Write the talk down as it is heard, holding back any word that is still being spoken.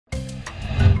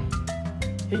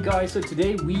Hey guys, so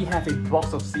today we have a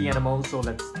box of sea animals, so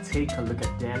let's take a look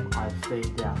at them. I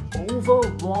think there are over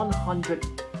 100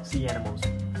 sea animals.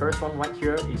 First one right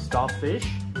here is StarFish,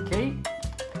 okay?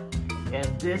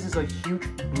 And this is a huge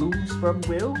blue sperm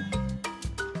whale.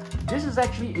 This is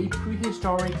actually a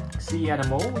prehistoric sea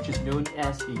animal, which is known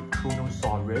as a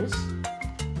Kronosaurus.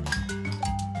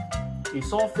 A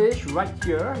sawfish right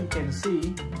here, you can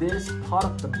see this part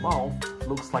of the mouth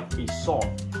looks like a saw.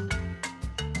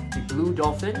 A blue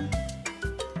dolphin,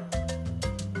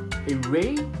 a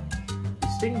ray, a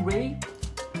stingray,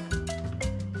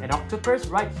 an octopus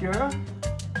right here,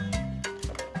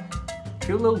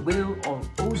 killer whale, or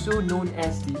also known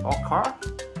as the orca,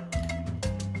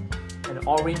 an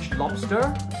orange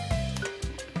lobster,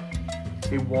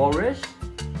 a walrus,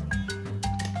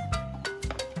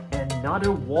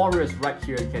 another walrus right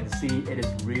here. You can see it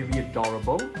is really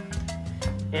adorable.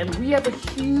 And we have a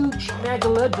huge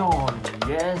megalodon.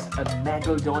 Yes, a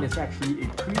megalodon is actually a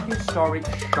prehistoric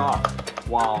shark.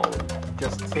 Wow,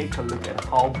 just take a look at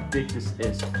how big this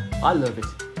is. I love it.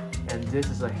 And this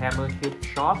is a hammerhead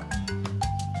shark.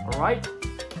 Alright.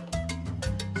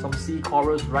 Some sea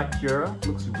corals right here.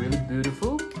 Looks really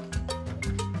beautiful.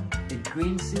 A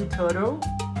green sea turtle.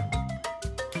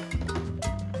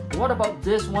 What about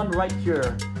this one right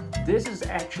here? This is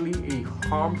actually a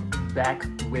humpback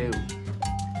whale.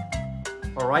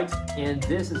 Alright, and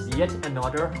this is yet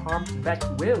another humpback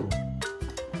whale.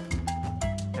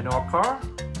 An orca.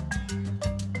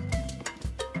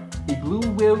 A blue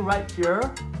whale right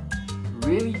here.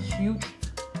 Really huge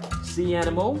sea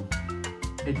animal.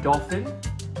 A dolphin.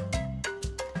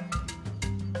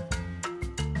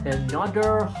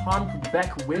 Another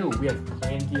humpback whale. We have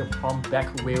plenty of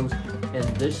humpback whales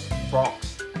in this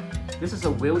box. This is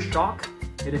a whale shark.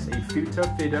 It is a filter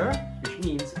feeder, which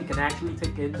means it can actually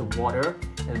take in the water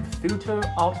and filter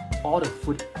out all the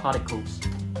food particles.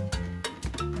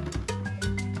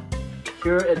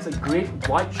 Here it's a great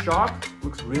white shark.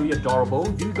 Looks really adorable.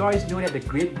 Do you guys know that the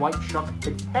great white shark,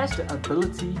 it has the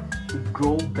ability to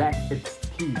grow back its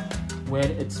teeth when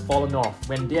it's fallen off,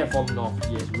 when they are fallen off?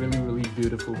 Yes, really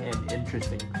beautiful and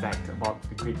interesting fact about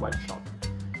the great white shark.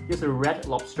 Here's a red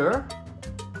lobster.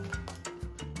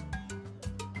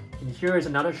 And here is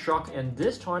another shark, and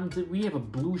this time we have a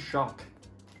blue shark.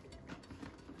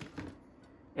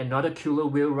 Another killer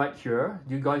whale right here.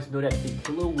 Do you guys know that a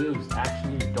killer whale is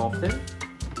actually a dolphin?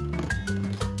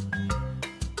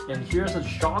 And here's a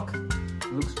shark.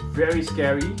 Looks very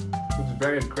scary. Looks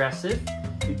very aggressive.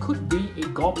 It could be a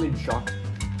goblin shark.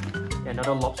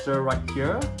 Another lobster right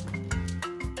here.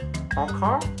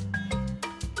 Orca.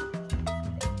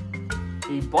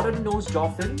 A bottlenose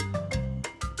dolphin.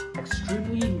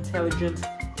 Extremely intelligent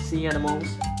sea animals.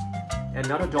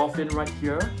 Another dolphin right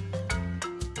here.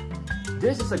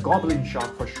 This is a goblin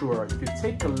shark for sure. If you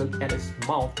take a look at its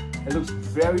mouth, it looks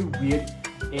very weird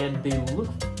and they look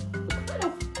kind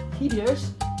of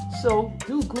hideous. So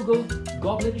do Google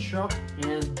goblin shark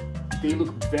and they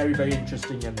look very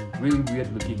interesting and really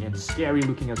weird looking and scary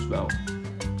looking as well.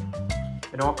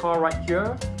 An orca right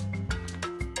here.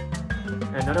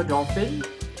 Another dolphin.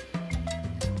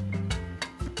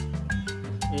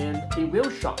 And a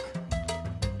whale shark.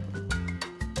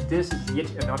 This is yet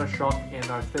another shark, and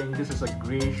I think this is a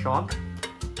grey shark.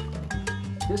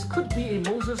 This could be a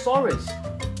mosasaurus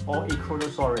or a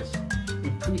Kronosaurus,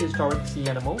 a prehistoric sea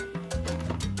animal.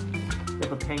 We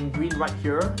have a penguin right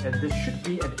here, and this should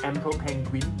be an emperor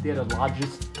penguin. They're the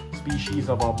largest species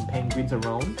of penguins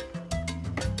around.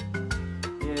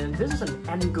 And this is an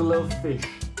anglerfish.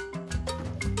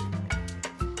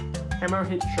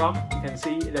 Hammerhead shark, you can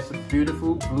see it has a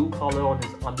beautiful blue color on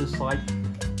its underside.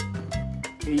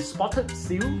 A spotted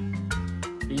seal,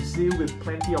 a seal with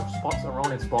plenty of spots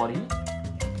around its body.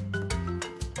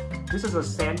 This is a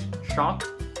sand shark.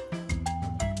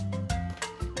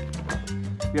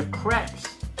 We have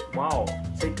crabs. Wow,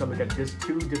 take a look at these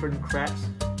two different crabs.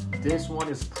 This one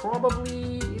is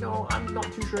probably, I'm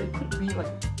not too sure, it could be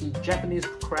like a Japanese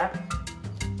crab.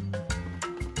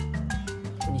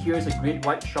 And here's a great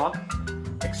white shark.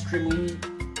 Extremely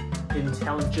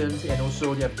intelligent and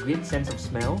also they have great sense of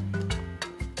smell.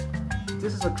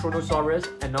 This is a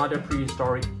Kronosaurus, another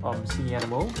prehistoric sea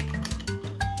animal.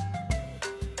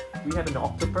 We have an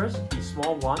octopus, a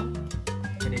small one,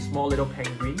 and a small little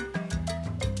penguin.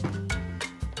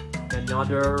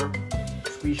 Another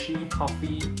squishy,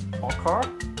 puffy orca.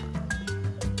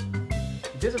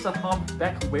 This is a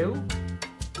humpback whale.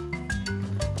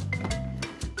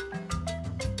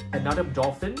 Another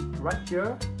dolphin right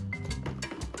here.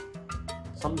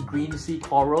 Some green sea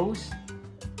corals.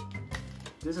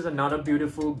 This is another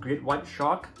beautiful great white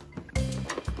shark.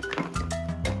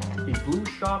 A a blue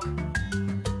shark,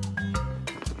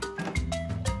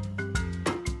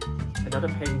 another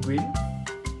penguin,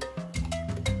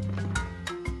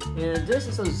 and this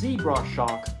is a zebra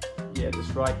shark. Yeah,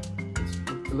 that's right.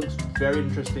 It looks very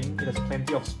interesting. It has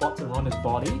plenty of spots around its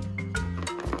body.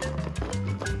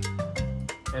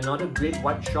 Another great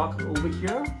white shark over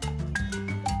here.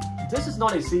 This is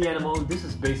not a sea animal. This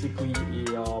is basically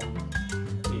a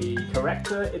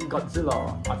character in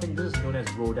Godzilla. I think this is known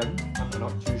as rodent. I'm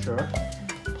not too sure.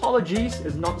 Apologies,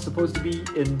 it's not supposed to be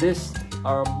in this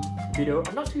video.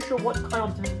 I'm not too sure what kind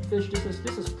of fish this is.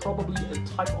 This is probably a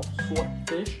type of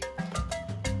swordfish.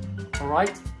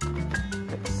 Alright,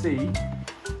 let's see.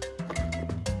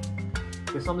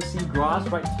 There's some seagrass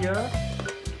right here.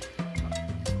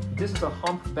 This is a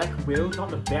humpback whale, not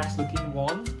the best looking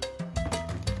one.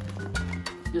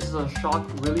 This is a shark,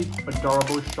 really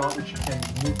adorable shark which can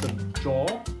move the jaw.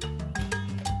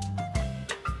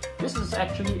 This is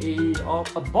actually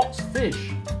a box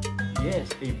fish. Yes,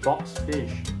 a box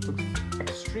fish. Looks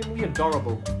extremely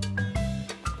adorable.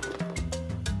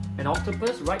 An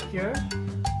octopus right here.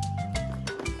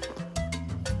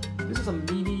 This is a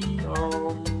mini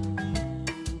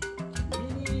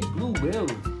blue whale.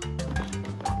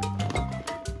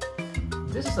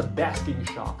 This is a basking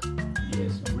shark.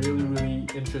 Yes, really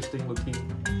interesting looking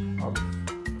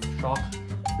shark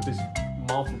with his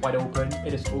mouth wide open.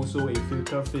 It is also a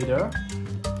filter feeder.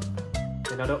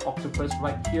 Another octopus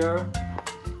right here.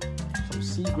 Some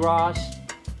seagrass.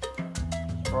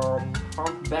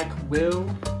 Humpback whale.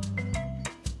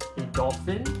 A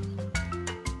dolphin.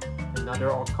 Another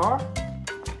orca.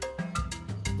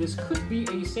 This could be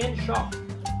a sand shark.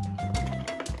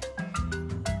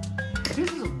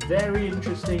 This is a very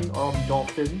interesting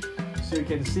dolphin. So you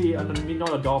can see, I mean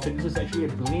not a dolphin, this is actually a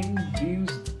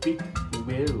Blaine-View's big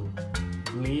whale.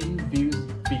 Blaine-View's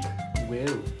big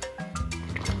whale.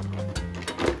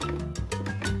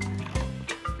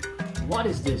 What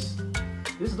is this?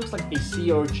 This looks like a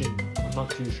sea urchin. I'm not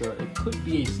too sure. It could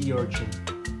be a sea urchin.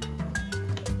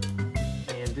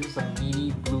 And this is a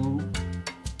mini blue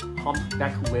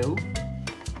humpback whale.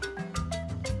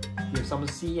 We have some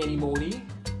sea anemone.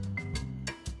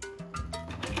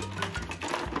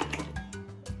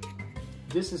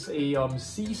 This is a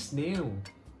sea snail.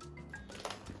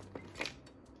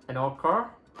 An orca.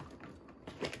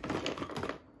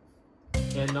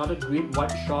 Another great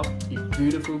white shark, a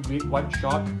beautiful great white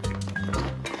shark.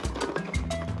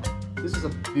 This is a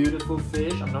beautiful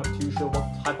fish. I'm not too sure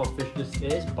what type of fish this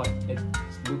is, but it's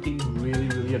looking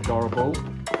really adorable.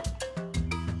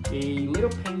 A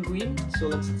little penguin. So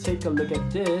let's take a look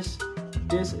at this.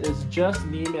 This is just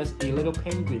named as a little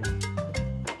penguin.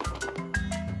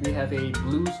 We have a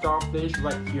blue starfish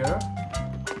right here,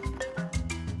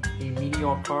 a mini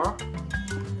orca,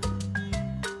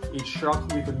 a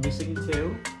shark with a missing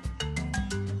tail,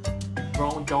 a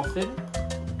brown dolphin,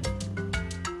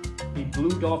 a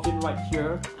blue dolphin right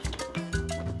here.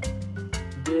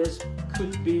 This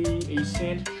could be a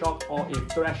sand shark or a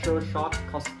thresher shark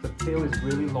because the tail is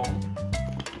really long.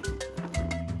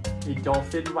 A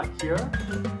dolphin right here,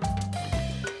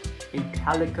 a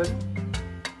pelican.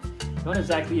 Not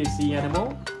exactly a sea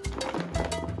animal.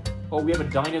 Oh, we have a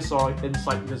dinosaur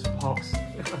inside this box.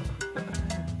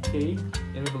 Okay,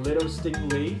 and we have a little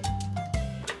stingray.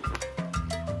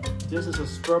 This is a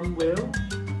sperm whale.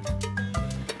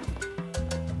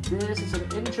 This is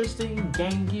an interesting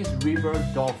Ganges River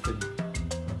dolphin.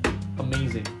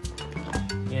 Amazing.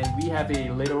 And we have a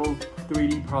little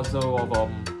 3D puzzle of a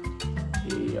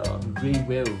grey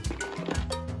whale.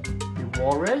 A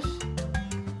walrus.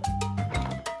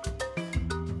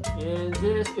 And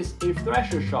this is a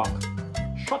thresher shark,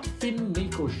 short fin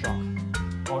mako shark,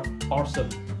 or awesome.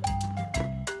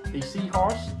 A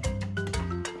seahorse.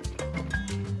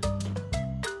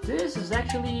 This is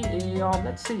actually a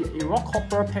let's see, a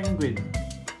rockhopper penguin.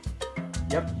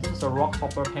 Yep, this is a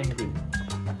rockhopper penguin.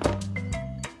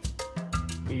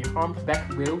 A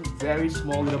humpback whale, very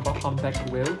small little humpback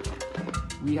whale.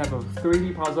 We have a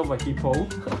 3D puzzle of a hippo.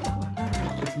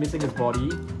 It's missing its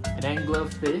body. An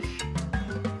anglerfish.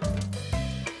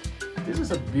 This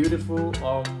is a beautiful,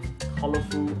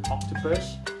 colorful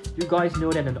octopus. You guys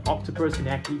know that an octopus can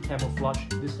actually camouflage.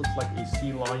 This looks like a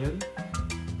sea lion.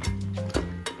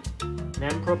 An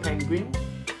emperor penguin.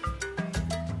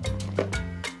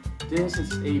 This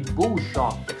is a bull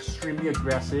shark, extremely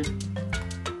aggressive.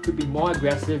 Could be more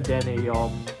aggressive than a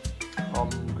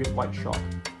great white shark.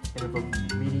 And we have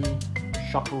a mini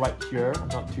shark right here. I'm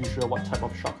not too sure what type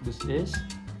of shark this is.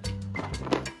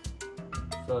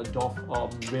 The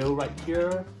whale right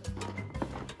here,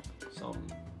 some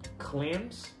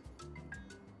clams,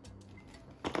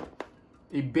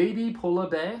 A baby polar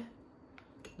bear.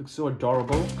 Looks so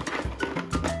adorable.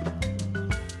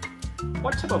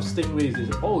 What type of stingray is this?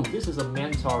 Oh, this is a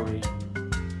manta ray.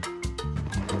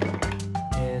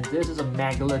 And this is a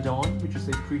megalodon, which is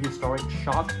a prehistoric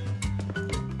shark.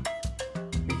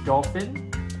 A dolphin.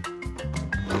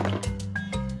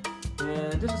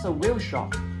 And this is a whale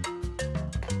shark.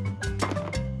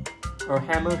 Or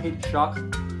hammerhead shark.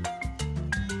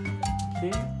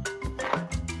 Okay.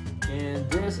 And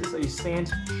this is a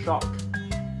sand shark.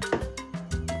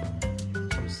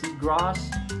 Some seagrass.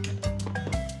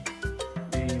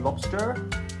 A lobster.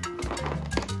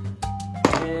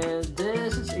 And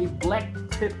this is a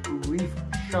black-tipped reef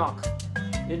shark.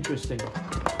 Interesting.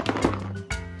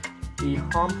 A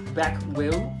humpback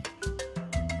whale.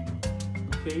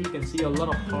 Okay, you can see a lot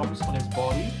of humps on his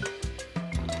body.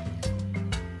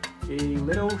 A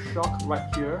little shark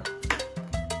right here.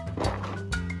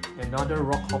 Another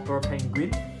rockhopper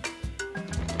penguin.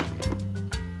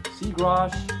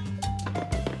 Seagrass.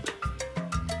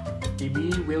 A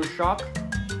mini whale shark.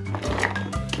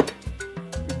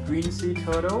 A green sea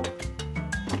turtle.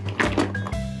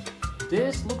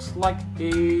 This looks like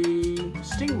a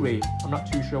stingray. I'm not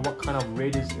too sure what kind of ray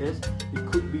this is. It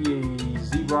could be a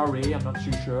zebra ray, I'm not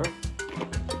too sure.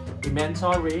 A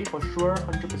manta ray for sure,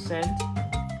 100%.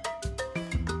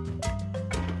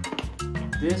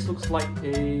 This looks like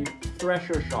a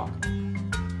thresher shark.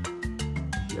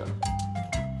 Yeah.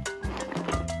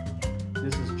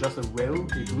 This is just a whale,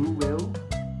 a blue whale.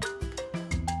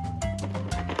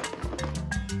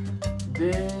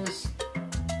 This,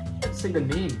 let's say the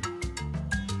name.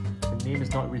 The name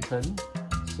is not written.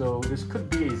 So this could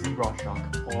be a zebra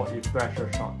shark or a thresher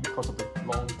shark because of the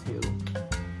long tail.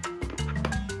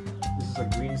 This is a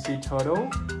green sea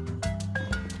turtle.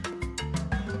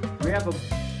 We have a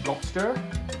lobster.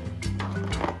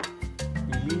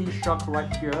 A mini shark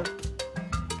right here.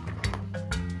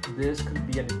 This could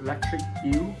be an electric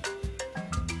eel.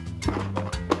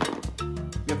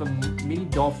 We have a mini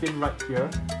dolphin right here.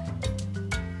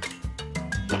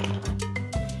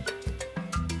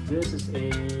 This is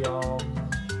a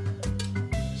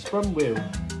sperm whale.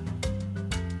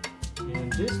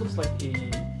 And this looks like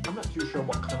I'm not too sure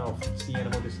what kind of sea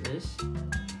animal this is.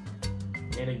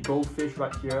 And a goldfish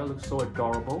right here, looks so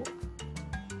adorable.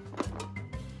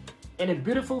 And a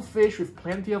beautiful fish with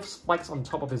plenty of spikes on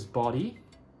top of his body.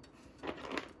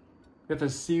 We have a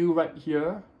seal right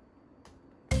here.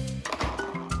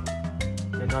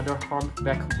 Another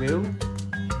humpback whale.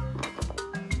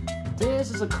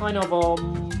 This is a kind of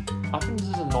I think this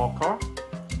is a knocker.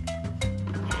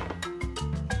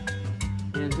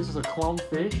 And this is a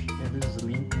clownfish, and this is a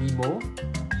Nemo.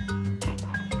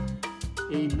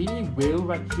 A mini whale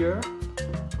right here.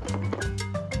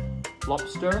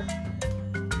 Lobster.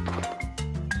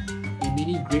 A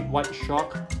mini great white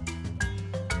shark.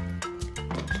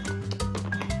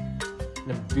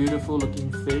 And a beautiful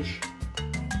looking fish.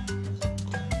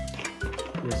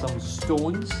 There's some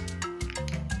stones,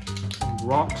 some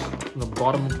rocks from the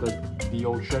bottom of the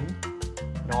ocean.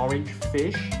 An orange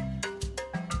fish.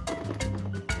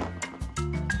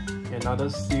 Another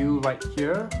seal right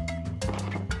here.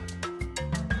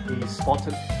 A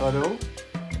spotted turtle.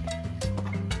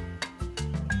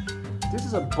 This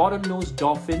is a bottlenose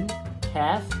dolphin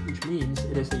calf, which means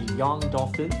it is a young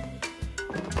dolphin.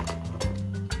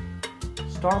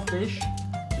 Starfish.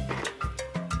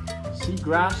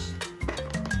 Seagrass.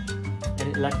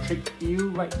 An electric eel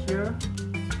right here.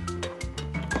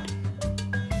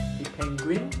 A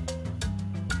penguin.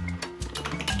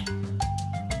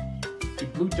 A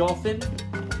blue dolphin.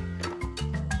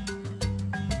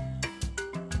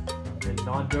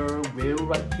 Another whale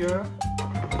right here.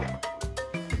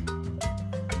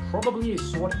 Probably a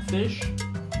swordfish.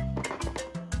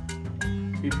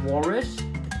 A walrus.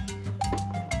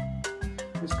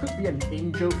 This could be an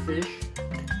angelfish.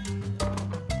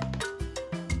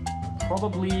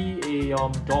 Probably a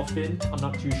dolphin. I'm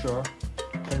not too sure.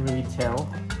 Can't really tell.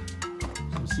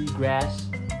 Some seagrass.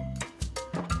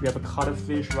 We have a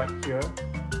cuttlefish right here.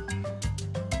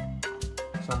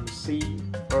 Some sea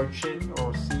urchin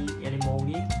or sea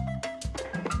anemone.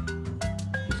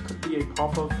 This could be a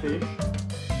pufferfish.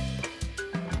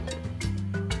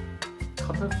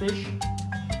 Cuttlefish.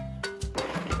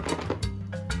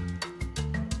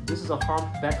 This is a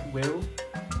humpback whale.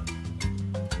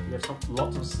 We have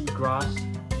lots of seagrass.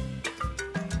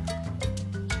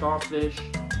 Starfish.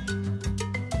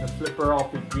 The flipper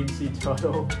of the green sea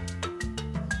turtle.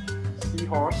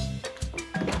 Seahorse.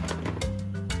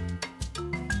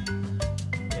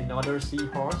 Another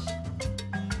seahorse.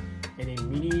 And a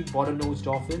mini bottlenose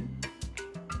dolphin.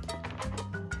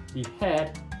 The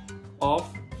head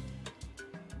of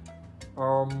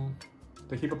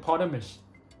The hippopotamus.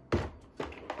 We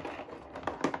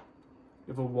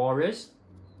have a walrus.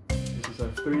 This is a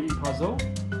 3D puzzle.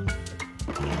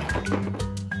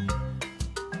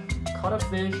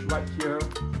 Cuttlefish right here.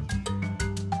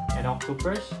 An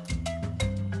octopus.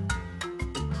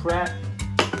 A crab.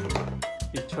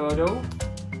 A turtle.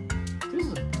 This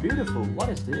is beautiful. What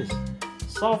is this?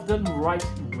 Southern right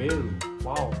whale.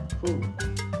 Wow, cool.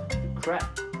 A crab.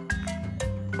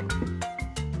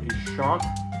 A shark.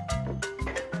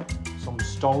 Some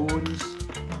stones.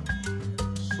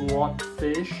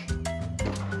 Swordfish.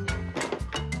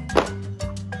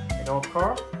 An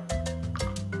ochre.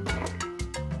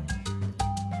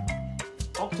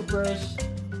 Octopus.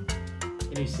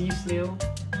 And a sea snail.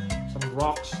 Some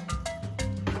rocks.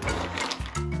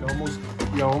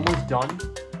 You're almost done.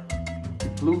 A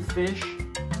bluefish.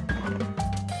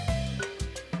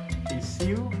 A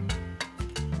seal.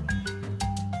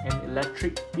 An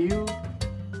electric eel.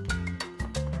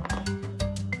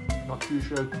 Not too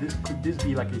sure. Could this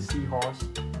be like a seahorse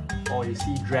or a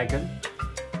sea dragon?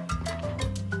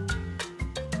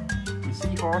 A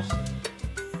seahorse.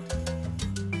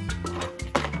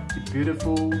 A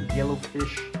beautiful yellow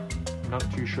fish. Not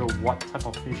too sure what type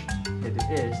of fish it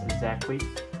is exactly.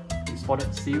 A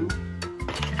spotted seal.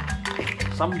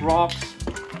 Some rocks.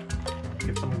 We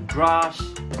have some grass.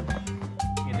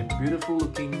 And a beautiful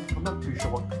looking. I'm not too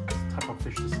sure what type of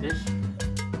fish this is.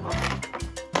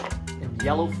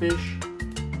 Yellowfish,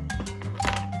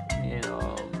 and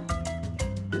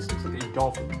this looks like a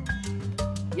dolphin.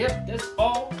 Yep, that's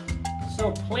all.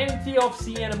 So plenty of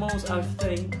sea animals, I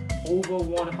think over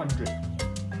 100.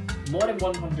 More than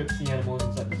 100 sea animals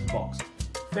inside this box.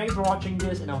 Thanks for watching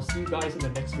this, and I'll see you guys in the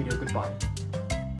next video. Goodbye.